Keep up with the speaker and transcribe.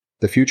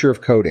The Future of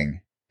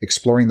Coding,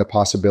 Exploring the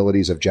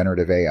Possibilities of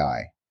Generative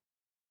AI.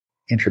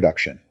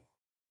 Introduction.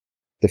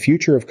 The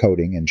future of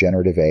coding and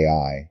generative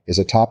AI is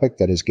a topic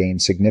that has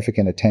gained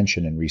significant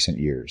attention in recent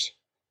years.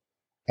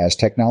 As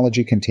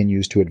technology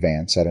continues to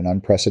advance at an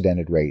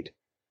unprecedented rate,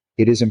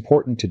 it is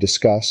important to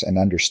discuss and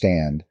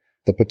understand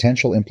the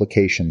potential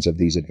implications of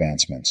these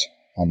advancements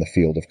on the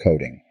field of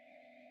coding.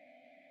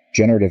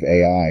 Generative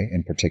AI,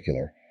 in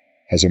particular,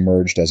 has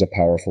emerged as a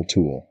powerful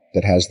tool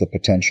that has the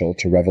potential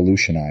to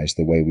revolutionize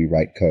the way we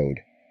write code.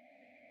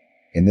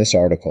 In this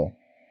article,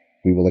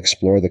 we will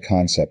explore the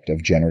concept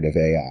of generative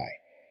AI,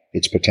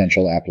 its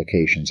potential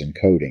applications in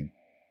coding,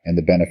 and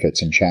the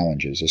benefits and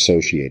challenges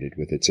associated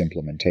with its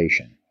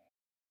implementation.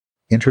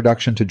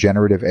 Introduction to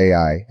generative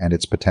AI and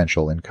its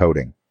potential in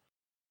coding.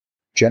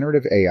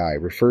 Generative AI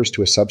refers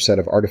to a subset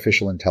of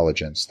artificial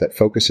intelligence that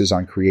focuses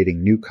on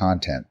creating new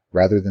content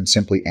rather than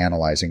simply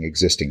analyzing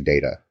existing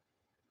data.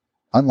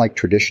 Unlike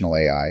traditional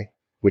AI,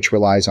 which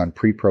relies on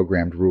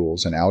pre-programmed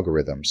rules and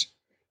algorithms,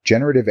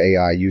 generative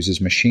AI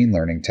uses machine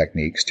learning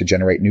techniques to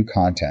generate new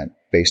content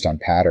based on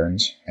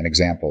patterns and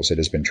examples it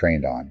has been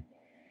trained on.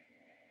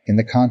 In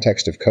the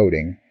context of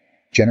coding,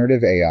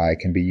 generative AI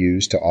can be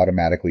used to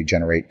automatically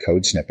generate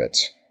code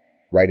snippets,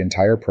 write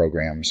entire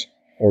programs,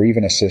 or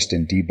even assist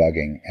in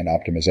debugging and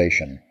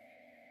optimization.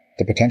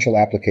 The potential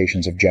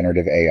applications of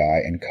generative AI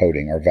in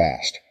coding are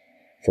vast.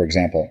 For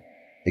example,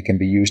 it can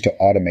be used to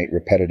automate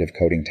repetitive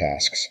coding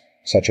tasks,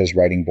 such as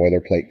writing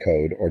boilerplate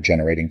code or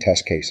generating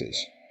test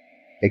cases.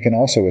 It can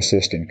also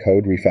assist in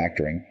code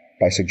refactoring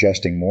by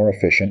suggesting more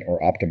efficient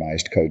or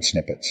optimized code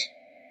snippets.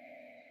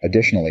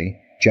 Additionally,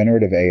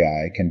 generative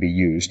AI can be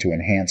used to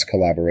enhance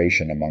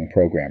collaboration among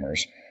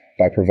programmers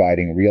by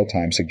providing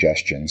real-time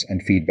suggestions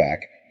and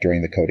feedback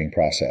during the coding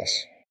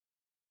process.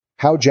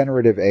 How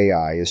generative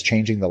AI is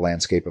changing the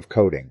landscape of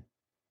coding.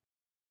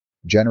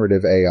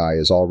 Generative AI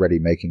is already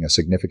making a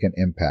significant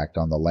impact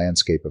on the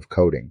landscape of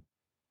coding.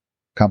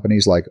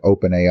 Companies like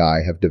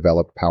OpenAI have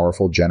developed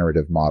powerful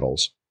generative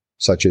models,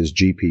 such as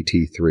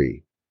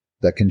GPT-3,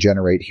 that can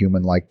generate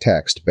human-like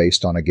text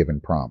based on a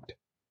given prompt.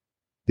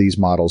 These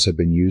models have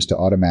been used to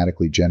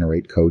automatically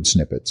generate code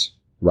snippets,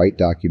 write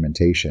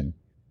documentation,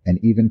 and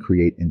even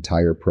create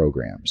entire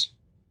programs.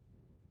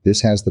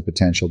 This has the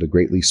potential to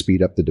greatly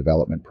speed up the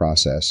development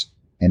process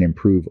and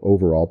improve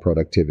overall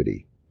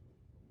productivity.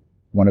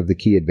 One of the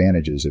key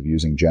advantages of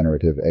using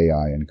generative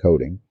AI in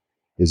coding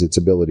is its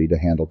ability to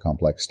handle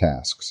complex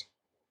tasks.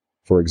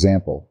 For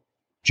example,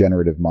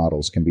 generative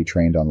models can be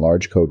trained on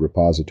large code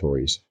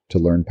repositories to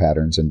learn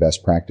patterns and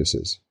best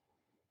practices.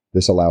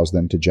 This allows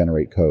them to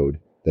generate code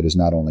that is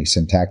not only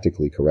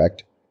syntactically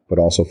correct, but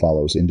also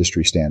follows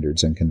industry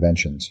standards and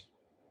conventions.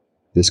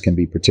 This can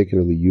be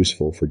particularly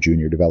useful for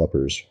junior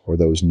developers or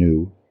those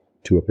new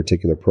to a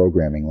particular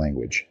programming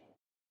language.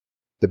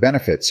 The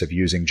benefits of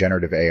using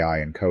generative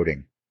AI in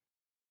coding.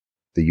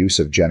 The use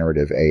of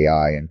generative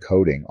AI in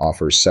coding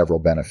offers several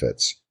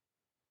benefits.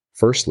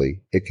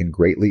 Firstly, it can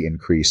greatly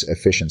increase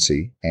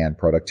efficiency and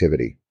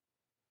productivity.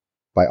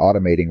 By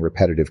automating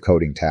repetitive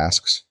coding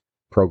tasks,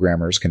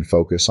 programmers can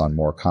focus on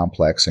more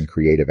complex and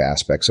creative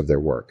aspects of their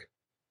work.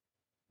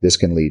 This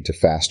can lead to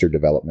faster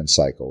development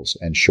cycles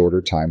and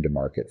shorter time to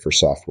market for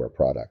software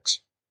products.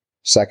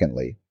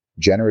 Secondly,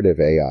 generative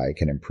AI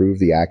can improve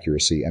the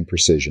accuracy and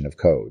precision of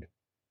code.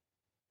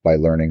 By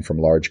learning from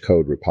large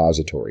code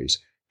repositories,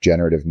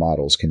 generative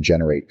models can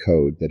generate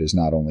code that is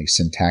not only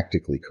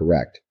syntactically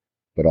correct,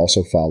 but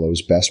also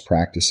follows best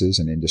practices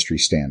and industry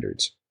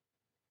standards.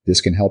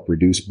 This can help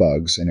reduce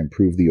bugs and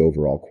improve the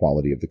overall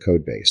quality of the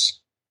codebase.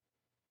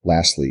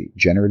 Lastly,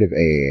 generative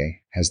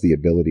AI has the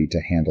ability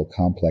to handle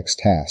complex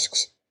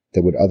tasks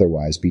that would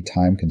otherwise be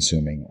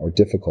time-consuming or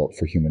difficult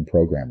for human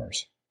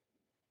programmers.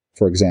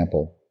 For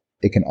example,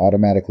 it can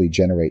automatically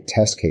generate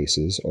test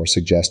cases or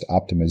suggest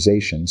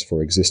optimizations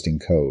for existing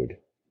code.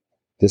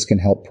 This can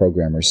help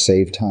programmers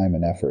save time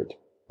and effort,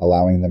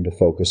 allowing them to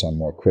focus on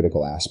more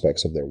critical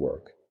aspects of their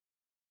work.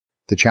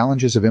 The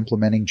challenges of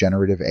implementing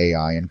generative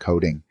AI in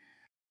coding.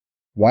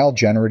 While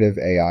generative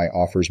AI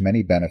offers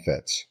many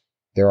benefits,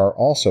 there are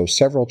also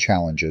several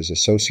challenges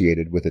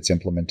associated with its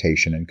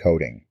implementation in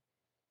coding.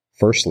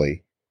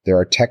 Firstly, there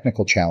are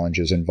technical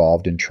challenges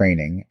involved in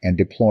training and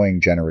deploying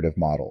generative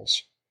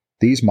models.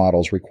 These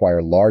models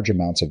require large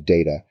amounts of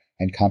data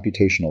and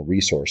computational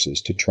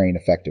resources to train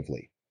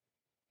effectively.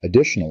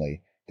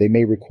 Additionally, they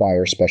may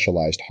require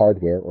specialized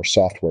hardware or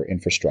software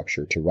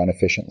infrastructure to run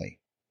efficiently.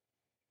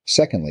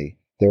 Secondly,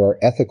 there are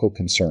ethical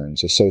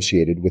concerns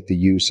associated with the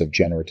use of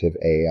generative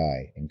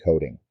AI in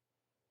coding.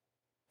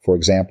 For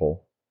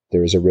example,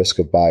 there is a risk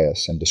of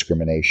bias and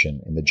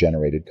discrimination in the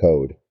generated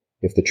code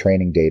if the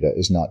training data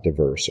is not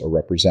diverse or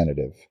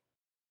representative.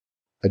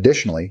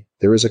 Additionally,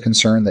 there is a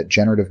concern that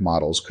generative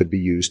models could be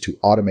used to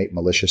automate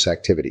malicious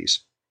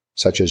activities,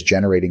 such as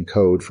generating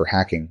code for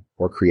hacking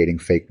or creating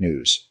fake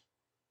news.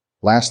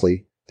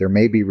 Lastly, there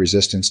may be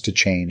resistance to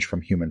change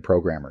from human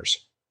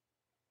programmers.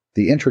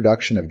 The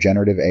introduction of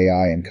generative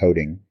AI in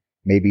coding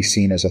may be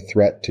seen as a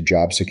threat to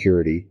job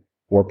security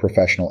or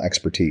professional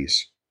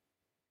expertise.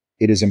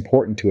 It is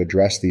important to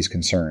address these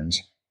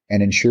concerns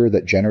and ensure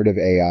that generative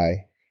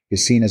AI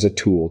is seen as a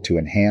tool to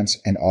enhance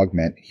and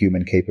augment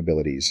human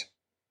capabilities,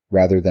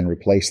 rather than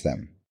replace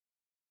them.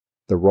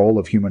 The role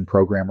of human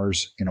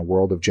programmers in a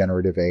world of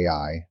generative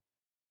AI.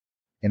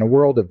 In a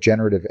world of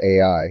generative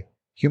AI,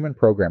 human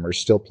programmers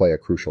still play a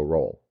crucial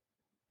role.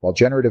 While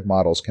generative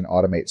models can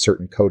automate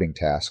certain coding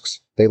tasks,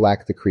 they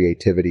lack the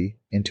creativity,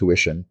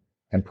 intuition,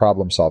 and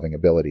problem-solving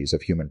abilities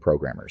of human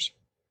programmers.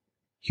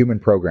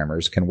 Human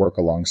programmers can work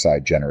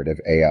alongside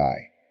generative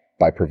AI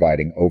by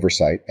providing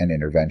oversight and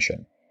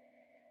intervention.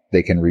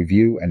 They can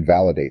review and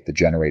validate the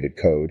generated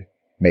code,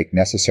 make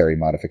necessary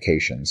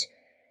modifications,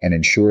 and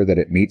ensure that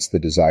it meets the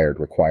desired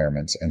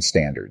requirements and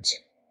standards.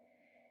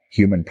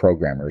 Human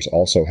programmers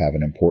also have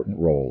an important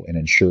role in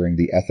ensuring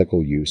the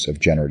ethical use of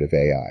generative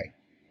AI.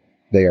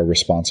 They are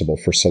responsible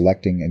for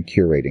selecting and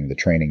curating the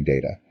training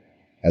data,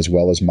 as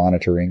well as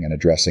monitoring and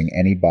addressing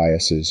any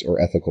biases or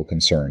ethical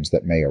concerns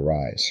that may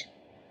arise.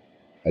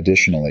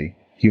 Additionally,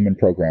 human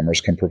programmers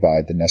can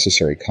provide the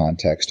necessary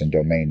context and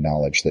domain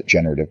knowledge that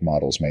generative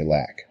models may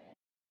lack.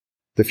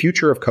 The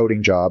future of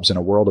coding jobs in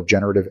a world of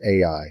generative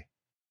AI.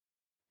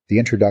 The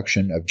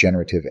introduction of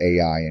generative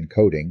AI in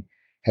coding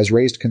has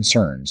raised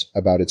concerns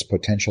about its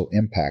potential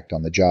impact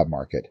on the job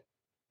market.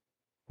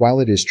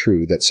 While it is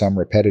true that some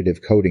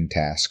repetitive coding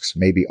tasks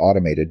may be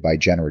automated by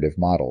generative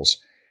models,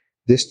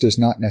 this does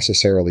not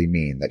necessarily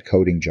mean that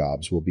coding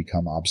jobs will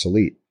become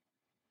obsolete.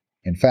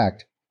 In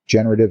fact,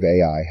 generative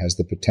AI has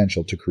the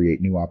potential to create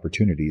new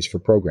opportunities for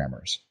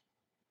programmers.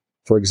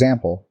 For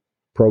example,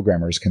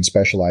 programmers can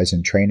specialize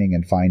in training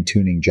and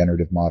fine-tuning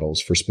generative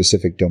models for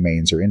specific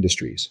domains or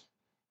industries.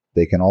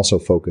 They can also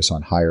focus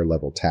on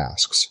higher-level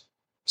tasks,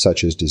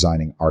 such as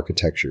designing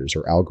architectures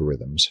or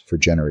algorithms for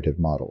generative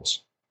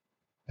models.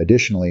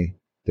 Additionally,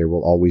 there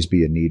will always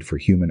be a need for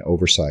human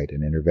oversight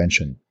and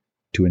intervention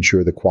to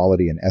ensure the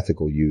quality and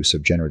ethical use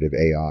of generative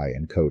AI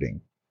in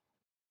coding.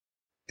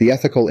 The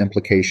ethical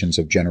implications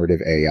of generative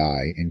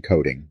AI in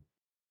coding.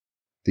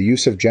 The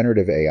use of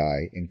generative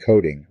AI in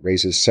coding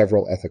raises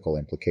several ethical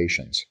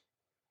implications.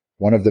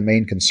 One of the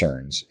main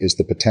concerns is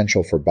the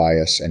potential for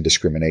bias and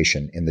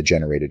discrimination in the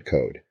generated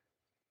code.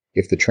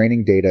 If the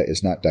training data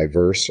is not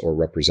diverse or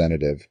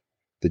representative,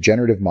 the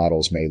generative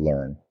models may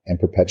learn and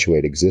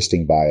perpetuate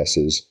existing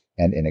biases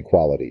and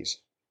inequalities.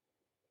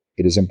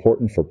 It is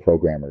important for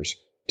programmers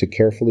to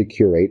carefully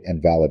curate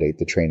and validate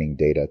the training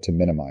data to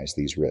minimize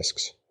these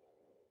risks.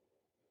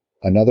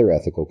 Another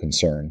ethical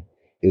concern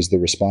is the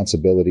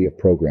responsibility of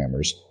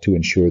programmers to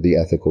ensure the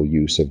ethical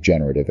use of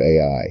generative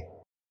AI.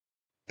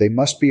 They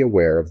must be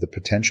aware of the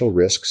potential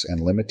risks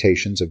and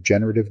limitations of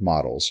generative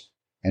models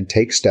and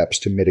take steps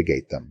to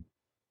mitigate them.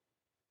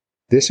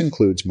 This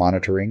includes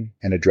monitoring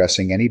and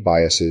addressing any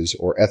biases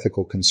or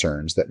ethical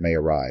concerns that may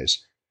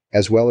arise,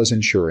 as well as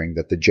ensuring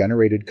that the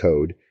generated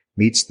code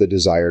meets the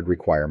desired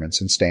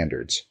requirements and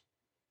standards.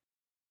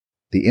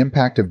 The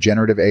impact of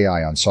generative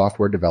AI on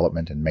software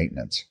development and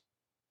maintenance.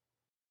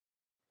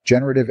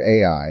 Generative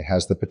AI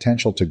has the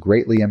potential to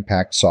greatly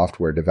impact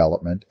software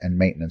development and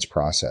maintenance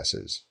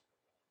processes.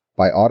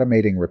 By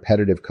automating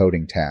repetitive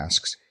coding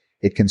tasks,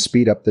 it can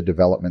speed up the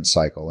development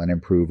cycle and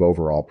improve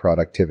overall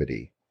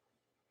productivity.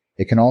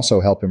 It can also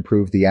help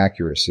improve the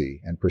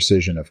accuracy and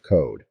precision of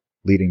code,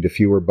 leading to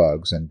fewer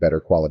bugs and better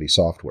quality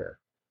software.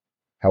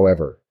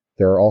 However,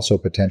 there are also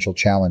potential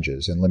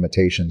challenges and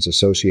limitations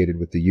associated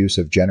with the use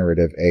of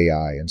generative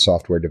AI in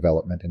software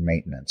development and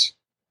maintenance.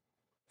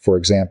 For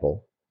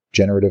example,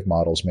 generative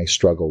models may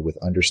struggle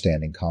with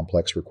understanding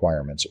complex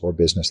requirements or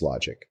business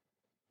logic.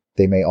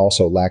 They may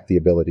also lack the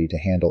ability to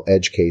handle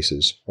edge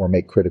cases or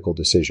make critical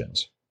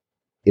decisions.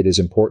 It is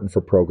important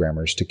for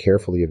programmers to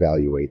carefully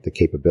evaluate the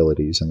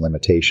capabilities and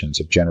limitations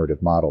of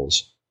generative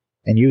models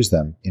and use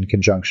them in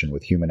conjunction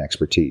with human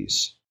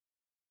expertise.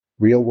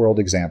 Real-world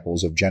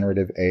examples of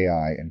generative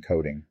AI in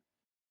coding.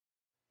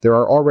 There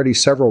are already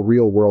several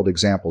real-world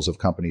examples of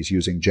companies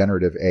using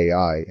generative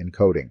AI in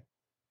coding.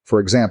 For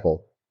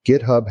example,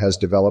 GitHub has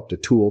developed a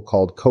tool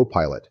called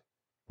Copilot,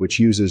 which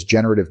uses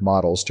generative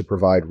models to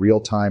provide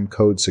real-time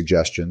code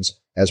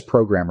suggestions as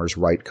programmers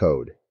write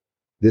code.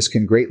 This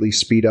can greatly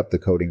speed up the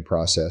coding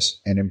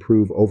process and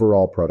improve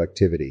overall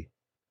productivity.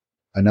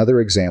 Another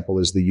example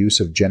is the use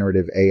of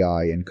generative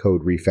AI in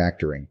code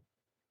refactoring.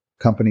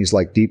 Companies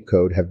like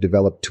DeepCode have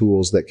developed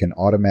tools that can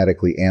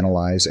automatically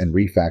analyze and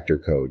refactor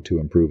code to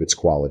improve its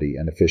quality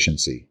and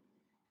efficiency.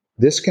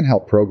 This can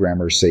help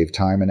programmers save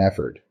time and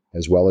effort,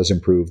 as well as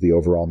improve the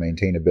overall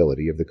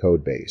maintainability of the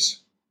code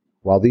base.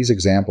 While these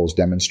examples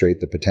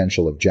demonstrate the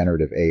potential of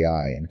generative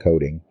AI in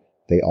coding,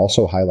 they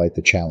also highlight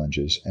the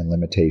challenges and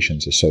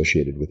limitations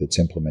associated with its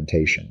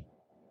implementation.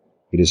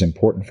 It is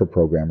important for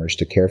programmers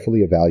to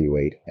carefully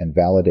evaluate and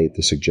validate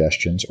the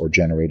suggestions or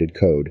generated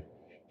code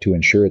to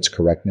ensure its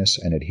correctness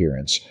and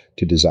adherence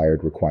to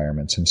desired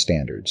requirements and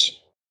standards.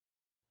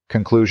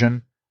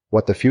 Conclusion: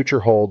 what the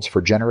future holds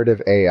for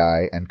generative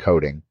AI and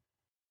coding.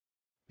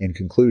 In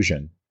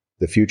conclusion,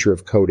 the future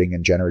of coding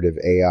and generative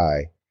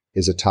AI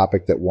is a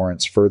topic that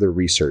warrants further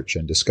research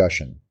and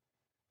discussion.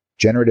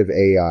 Generative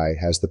AI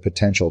has the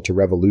potential to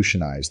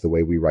revolutionize the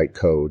way we write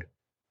code,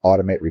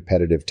 automate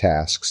repetitive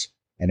tasks,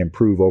 and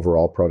improve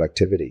overall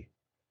productivity.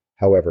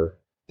 However,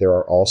 there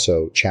are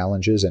also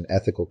challenges and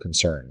ethical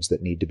concerns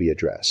that need to be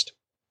addressed.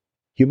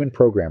 Human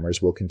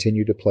programmers will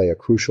continue to play a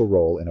crucial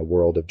role in a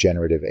world of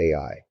generative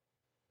AI.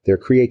 Their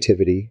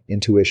creativity,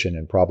 intuition,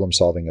 and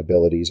problem-solving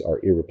abilities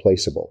are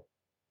irreplaceable.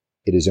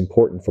 It is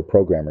important for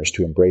programmers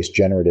to embrace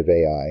generative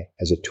AI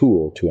as a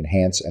tool to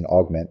enhance and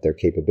augment their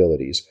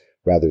capabilities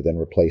rather than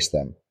replace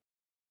them.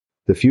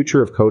 The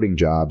future of coding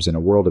jobs in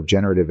a world of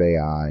generative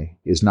AI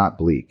is not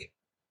bleak.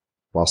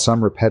 While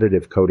some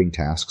repetitive coding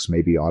tasks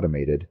may be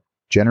automated,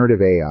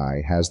 generative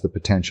AI has the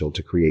potential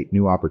to create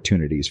new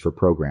opportunities for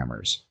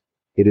programmers.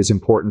 It is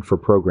important for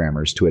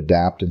programmers to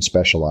adapt and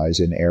specialize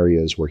in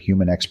areas where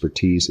human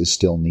expertise is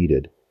still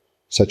needed,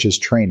 such as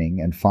training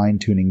and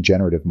fine-tuning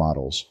generative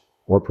models,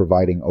 or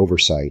providing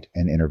oversight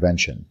and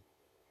intervention.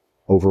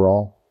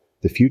 Overall,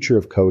 the future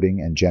of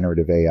coding and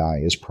generative AI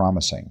is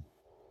promising.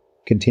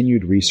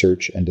 Continued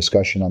research and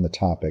discussion on the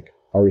topic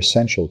are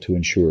essential to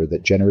ensure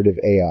that generative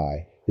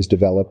AI is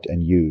developed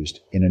and used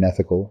in an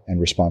ethical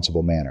and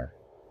responsible manner.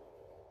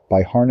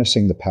 By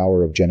harnessing the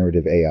power of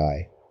generative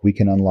AI, we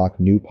can unlock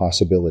new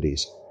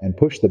possibilities and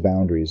push the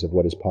boundaries of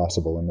what is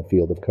possible in the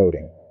field of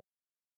coding.